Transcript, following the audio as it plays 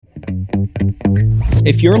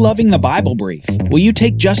If you're loving the Bible Brief, will you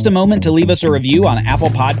take just a moment to leave us a review on Apple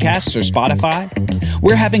Podcasts or Spotify?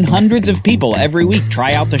 We're having hundreds of people every week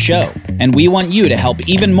try out the show, and we want you to help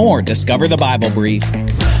even more discover the Bible Brief.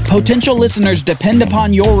 Potential listeners depend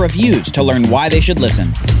upon your reviews to learn why they should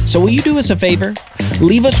listen. So will you do us a favor?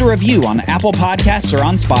 Leave us a review on Apple Podcasts or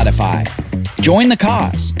on Spotify. Join the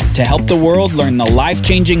cause to help the world learn the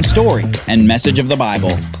life-changing story and message of the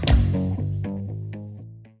Bible.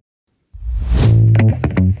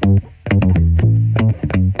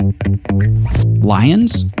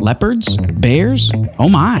 Lions? Leopards? Bears? Oh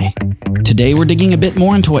my! Today we're digging a bit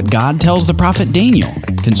more into what God tells the prophet Daniel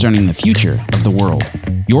concerning the future of the world.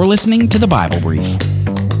 You're listening to the Bible Brief.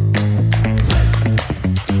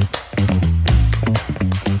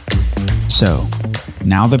 So,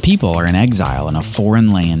 now the people are in exile in a foreign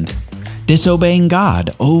land, disobeying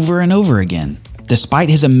God over and over again, despite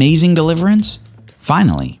his amazing deliverance,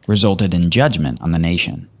 finally resulted in judgment on the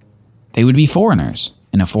nation. They would be foreigners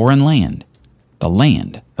in a foreign land, the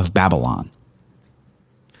land of Babylon.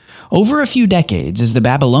 Over a few decades, as the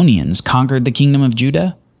Babylonians conquered the kingdom of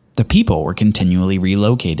Judah, the people were continually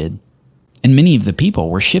relocated, and many of the people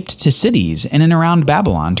were shipped to cities in and around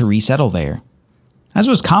Babylon to resettle there. As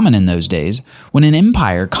was common in those days, when an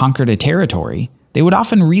empire conquered a territory, they would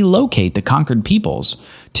often relocate the conquered peoples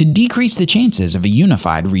to decrease the chances of a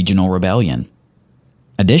unified regional rebellion.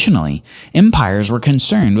 Additionally, empires were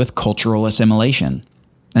concerned with cultural assimilation,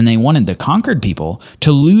 and they wanted the conquered people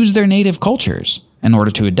to lose their native cultures in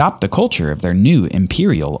order to adopt the culture of their new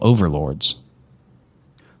imperial overlords.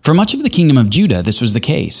 For much of the kingdom of Judah, this was the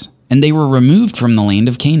case, and they were removed from the land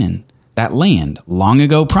of Canaan, that land long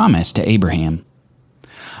ago promised to Abraham.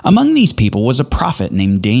 Among these people was a prophet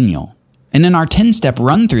named Daniel, and in our 10-step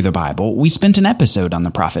run through the Bible, we spent an episode on the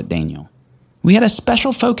prophet Daniel. We had a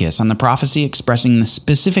special focus on the prophecy expressing the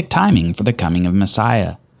specific timing for the coming of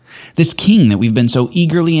Messiah, this king that we've been so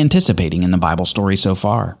eagerly anticipating in the Bible story so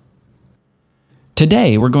far.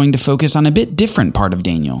 Today, we're going to focus on a bit different part of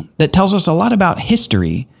Daniel that tells us a lot about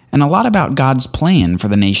history and a lot about God's plan for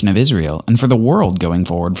the nation of Israel and for the world going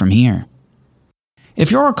forward from here.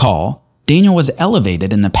 If you'll recall, Daniel was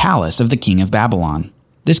elevated in the palace of the king of Babylon.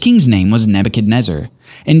 This king's name was Nebuchadnezzar,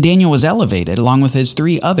 and Daniel was elevated along with his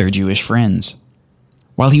 3 other Jewish friends.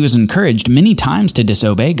 While he was encouraged many times to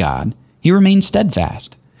disobey God, he remained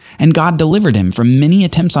steadfast, and God delivered him from many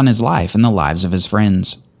attempts on his life and the lives of his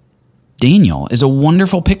friends. Daniel is a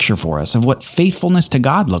wonderful picture for us of what faithfulness to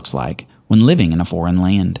God looks like when living in a foreign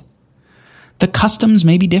land. The customs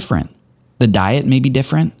may be different, the diet may be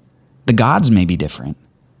different, the gods may be different,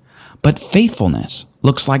 but faithfulness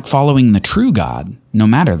looks like following the true God no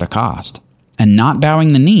matter the cost, and not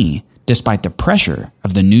bowing the knee despite the pressure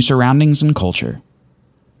of the new surroundings and culture.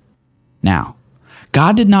 Now,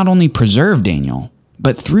 God did not only preserve Daniel,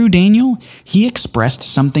 but through Daniel, he expressed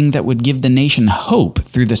something that would give the nation hope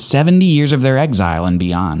through the 70 years of their exile and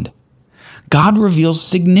beyond. God reveals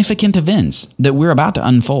significant events that we're about to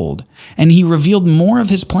unfold, and he revealed more of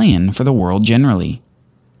his plan for the world generally.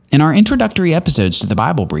 In our introductory episodes to the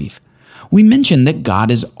Bible Brief, we mentioned that God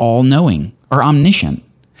is all-knowing, or omniscient,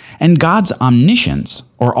 and God's omniscience,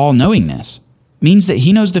 or all-knowingness, means that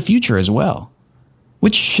he knows the future as well,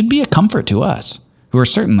 which should be a comfort to us, who are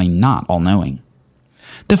certainly not all-knowing.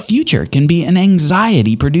 The future can be an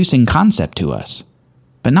anxiety-producing concept to us,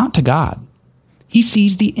 but not to God. He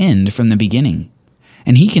sees the end from the beginning,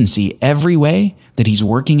 and he can see every way that he's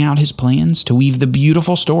working out his plans to weave the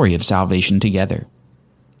beautiful story of salvation together.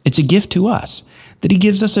 It's a gift to us that he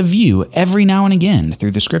gives us a view every now and again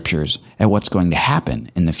through the scriptures at what's going to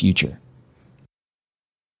happen in the future.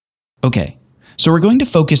 Okay, so we're going to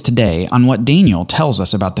focus today on what Daniel tells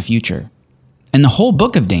us about the future. And the whole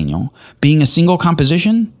book of Daniel, being a single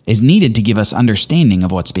composition, is needed to give us understanding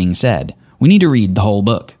of what's being said. We need to read the whole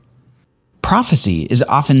book. Prophecy is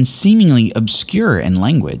often seemingly obscure in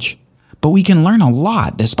language, but we can learn a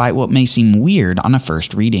lot despite what may seem weird on a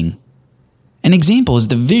first reading. An example is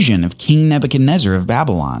the vision of King Nebuchadnezzar of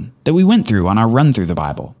Babylon that we went through on our run through the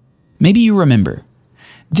Bible. Maybe you remember.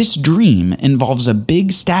 This dream involves a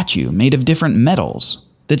big statue made of different metals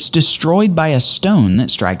that's destroyed by a stone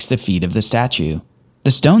that strikes the feet of the statue.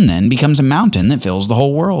 The stone then becomes a mountain that fills the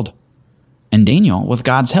whole world. And Daniel, with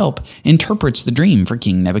God's help, interprets the dream for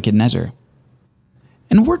King Nebuchadnezzar.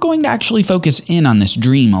 And we're going to actually focus in on this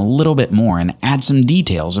dream a little bit more and add some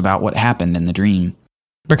details about what happened in the dream,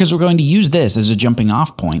 because we're going to use this as a jumping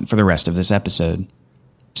off point for the rest of this episode.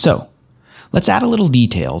 So, let's add a little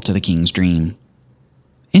detail to the king's dream.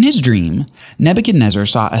 In his dream, Nebuchadnezzar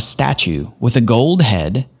saw a statue with a gold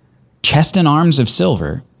head, chest and arms of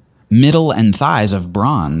silver, middle and thighs of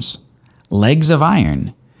bronze, legs of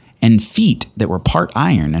iron, and feet that were part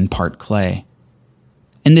iron and part clay.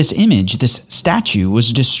 In this image, this statue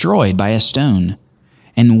was destroyed by a stone,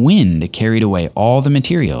 and wind carried away all the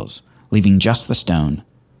materials, leaving just the stone,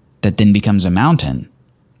 that then becomes a mountain,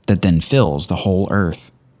 that then fills the whole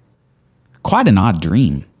earth. Quite an odd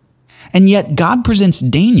dream. And yet God presents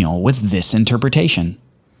Daniel with this interpretation.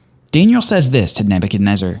 Daniel says this to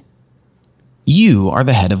Nebuchadnezzar: "You are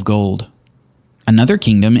the head of gold. Another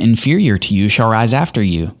kingdom inferior to you shall rise after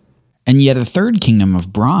you, and yet a third kingdom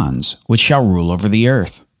of bronze, which shall rule over the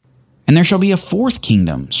earth. And there shall be a fourth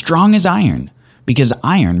kingdom, strong as iron, because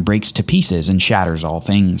iron breaks to pieces and shatters all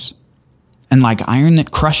things. And like iron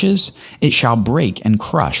that crushes, it shall break and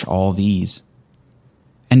crush all these.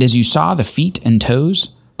 And as you saw the feet and toes,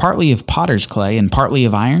 partly of potter's clay and partly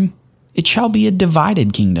of iron, it shall be a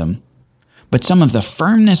divided kingdom. But some of the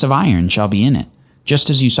firmness of iron shall be in it, just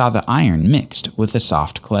as you saw the iron mixed with the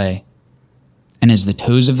soft clay. And as the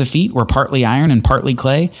toes of the feet were partly iron and partly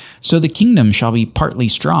clay, so the kingdom shall be partly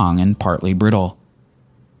strong and partly brittle.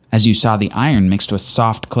 As you saw the iron mixed with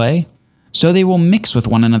soft clay, so they will mix with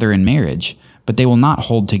one another in marriage, but they will not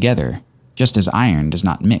hold together, just as iron does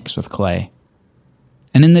not mix with clay.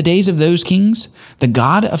 And in the days of those kings, the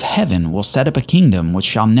God of heaven will set up a kingdom which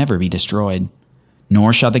shall never be destroyed,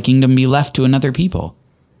 nor shall the kingdom be left to another people.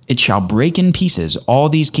 It shall break in pieces all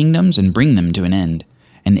these kingdoms and bring them to an end,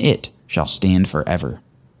 and it shall stand forever."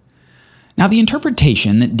 Now, the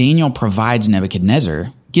interpretation that Daniel provides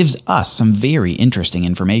Nebuchadnezzar gives us some very interesting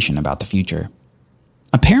information about the future.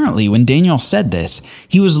 Apparently, when Daniel said this,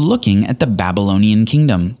 he was looking at the Babylonian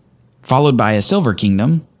kingdom, followed by a silver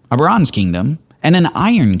kingdom, a bronze kingdom, and an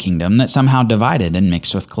iron kingdom that somehow divided and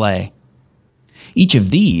mixed with clay. Each of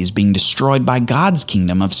these being destroyed by God's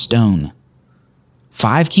kingdom of stone.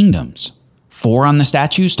 5 kingdoms, 4 on the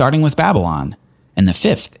statue starting with Babylon, and the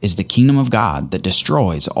 5th is the kingdom of God that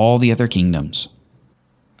destroys all the other kingdoms.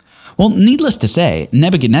 Well, needless to say,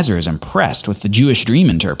 Nebuchadnezzar is impressed with the Jewish dream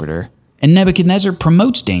interpreter, and Nebuchadnezzar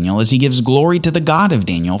promotes Daniel as he gives glory to the God of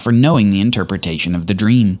Daniel for knowing the interpretation of the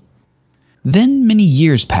dream. Then many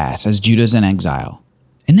years pass as Judah's in exile,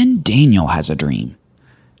 and then Daniel has a dream.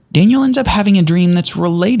 Daniel ends up having a dream that's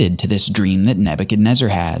related to this dream that Nebuchadnezzar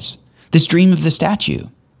has, this dream of the statue.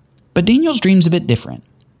 But Daniel's dream's a bit different.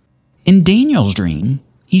 In Daniel's dream,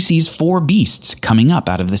 he sees 4 beasts coming up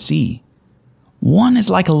out of the sea. One is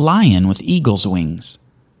like a lion with eagle's wings.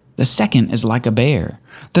 The second is like a bear.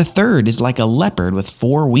 The third is like a leopard with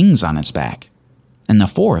 4 wings on its back. And the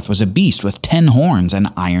fourth was a beast with 10 horns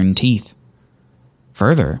and iron teeth.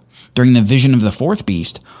 Further, during the vision of the 4th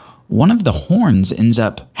beast, one of the horns ends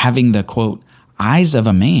up having the, quote, eyes of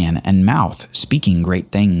a man and mouth speaking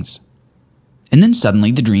great things. And then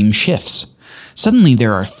suddenly the dream shifts. Suddenly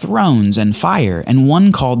there are thrones and fire, and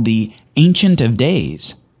one called the Ancient of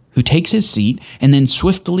Days, who takes his seat and then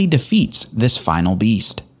swiftly defeats this final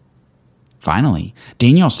beast. Finally,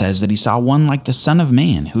 Daniel says that he saw one like the Son of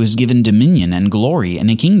Man, who is given dominion and glory and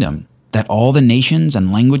a kingdom, that all the nations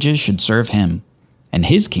and languages should serve him, and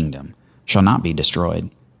his kingdom shall not be destroyed.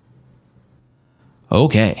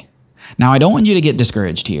 Okay, now I don't want you to get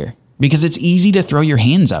discouraged here, because it's easy to throw your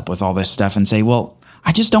hands up with all this stuff and say, well,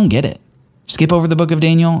 I just don't get it. Skip over the book of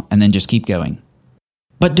Daniel and then just keep going.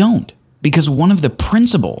 But don't, because one of the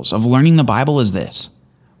principles of learning the Bible is this: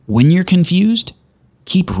 when you're confused,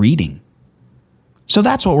 keep reading. So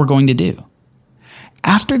that's what we're going to do.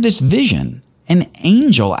 After this vision, an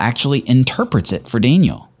angel actually interprets it for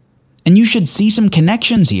Daniel. And you should see some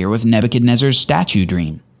connections here with Nebuchadnezzar's statue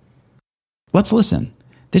dream. Let's listen.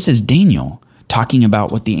 This is Daniel talking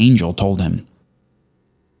about what the angel told him.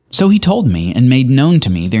 "So he told me and made known to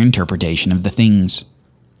me their interpretation of the things.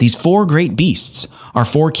 These 4 great beasts are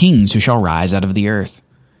 4 kings who shall rise out of the earth.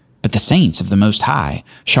 But the saints of the Most High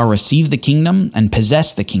shall receive the kingdom and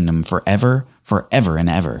possess the kingdom forever and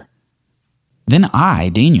ever. Then I,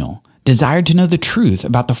 Daniel, desired to know the truth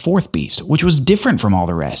about the 4th beast, which was different from all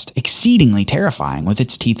the rest, exceedingly terrifying, with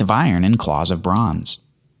its teeth of iron and claws of bronze.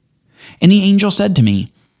 And the angel said to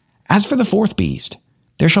me, As for the 4th beast,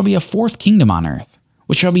 there shall be a 4th kingdom on earth,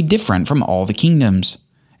 which shall be different from all the kingdoms,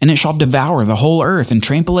 and it shall devour the whole earth and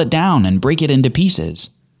trample it down and break it into pieces.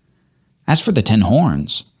 As for the 10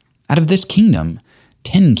 horns, out of this kingdom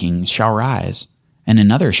 10 kings shall rise, and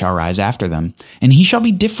another shall rise after them, and he shall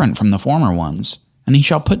be different from the former ones, and he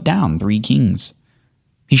shall put down 3 kings.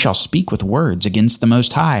 He shall speak with words against the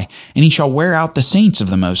Most High, and he shall wear out the saints of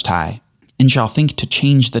the Most High, and shall think to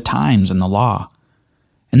change the times and the law.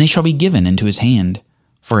 And they shall be given into his hand,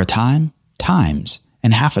 for a time, times,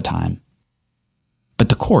 and half a time. But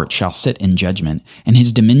the court shall sit in judgment, and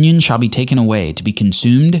his dominion shall be taken away to be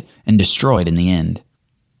consumed and destroyed in the end.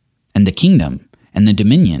 And the kingdom, and the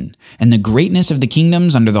dominion, and the greatness of the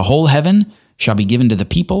kingdoms under the whole heaven shall be given to the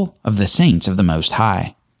people of the saints of the Most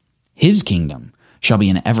High. His kingdom shall be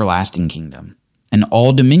an everlasting kingdom, and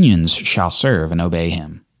all dominions shall serve and obey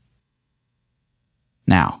him.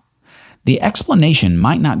 Now, the explanation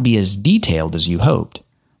might not be as detailed as you hoped,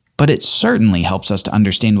 but it certainly helps us to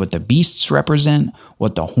understand what the beasts represent,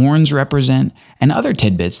 what the horns represent, and other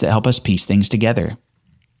tidbits that help us piece things together.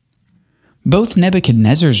 Both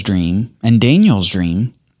Nebuchadnezzar's dream and Daniel's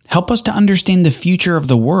dream help us to understand the future of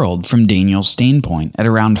the world from Daniel's standpoint at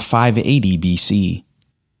around 580 BC.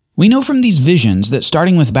 We know from these visions that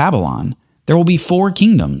starting with Babylon, there will be 4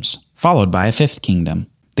 kingdoms, followed by a 5th kingdom,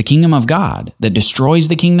 the kingdom of God that destroys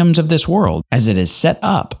the kingdoms of this world as it is set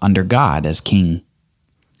up under God as king.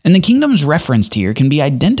 And the kingdoms referenced here can be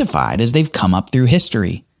identified as they've come up through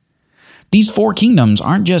history. These 4 kingdoms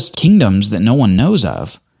aren't just kingdoms that no one knows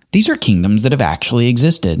of. These are kingdoms that have actually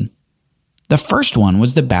existed. The first one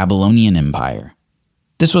was the Babylonian Empire.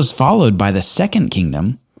 This was followed by the second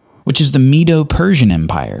kingdom, which is the Medo-Persian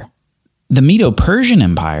Empire. The Medo-Persian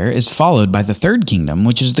Empire is followed by the third kingdom,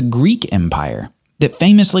 which is the Greek Empire, that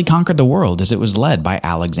famously conquered the world as it was led by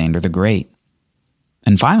Alexander the Great.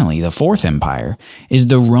 And finally, the fourth empire is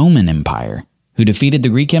the Roman Empire, who defeated the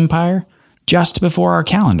Greek Empire just before our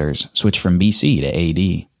calendars switched from BC to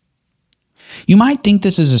AD. You might think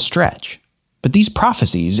this is a stretch, but these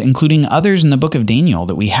prophecies, including others in the book of Daniel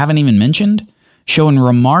that we haven't even mentioned, show in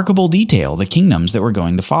remarkable detail the kingdoms that were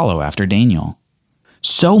going to follow after Daniel.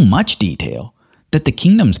 So much detail that the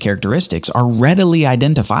kingdom's characteristics are readily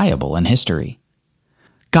identifiable in history.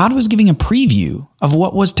 God was giving a preview of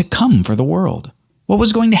what was to come for the world, what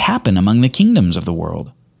was going to happen among the kingdoms of the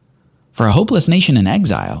world. For a hopeless nation in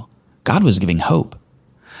exile, God was giving hope.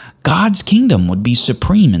 God's kingdom would be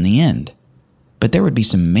supreme in the end, but there would be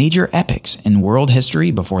some major epics in world history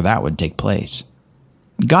before that would take place.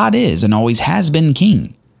 God is and always has been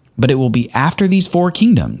king, but it will be after these 4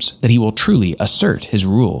 kingdoms that he will truly assert his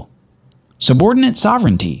rule. Subordinate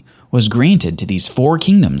sovereignty was granted to these 4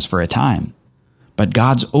 kingdoms for a time, but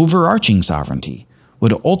God's overarching sovereignty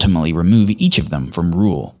would ultimately remove each of them from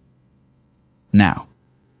rule. Now,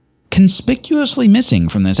 conspicuously missing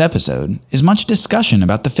from this episode is much discussion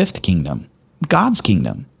about the 5th kingdom, God's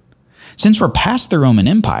kingdom. Since we're past the Roman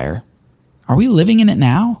Empire, are we living in it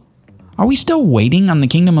now? Are we still waiting on the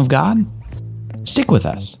kingdom of God? Stick with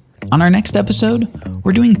us. On our next episode,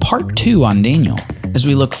 we're doing part 2 on Daniel as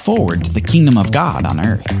we look forward to the kingdom of God on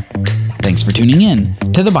earth. Thanks for tuning in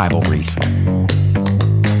to the Bible Brief.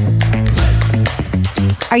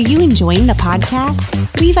 Are you enjoying the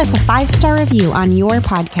podcast? Leave us a 5-star review on your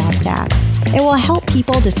podcast app. It will help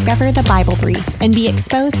people discover the Bible Brief and be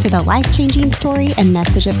exposed to the life-changing story and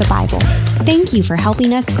message of the Bible. Thank you for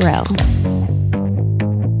helping us grow.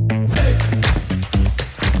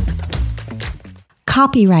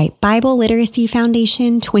 Copyright Bible Literacy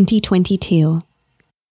Foundation 2022.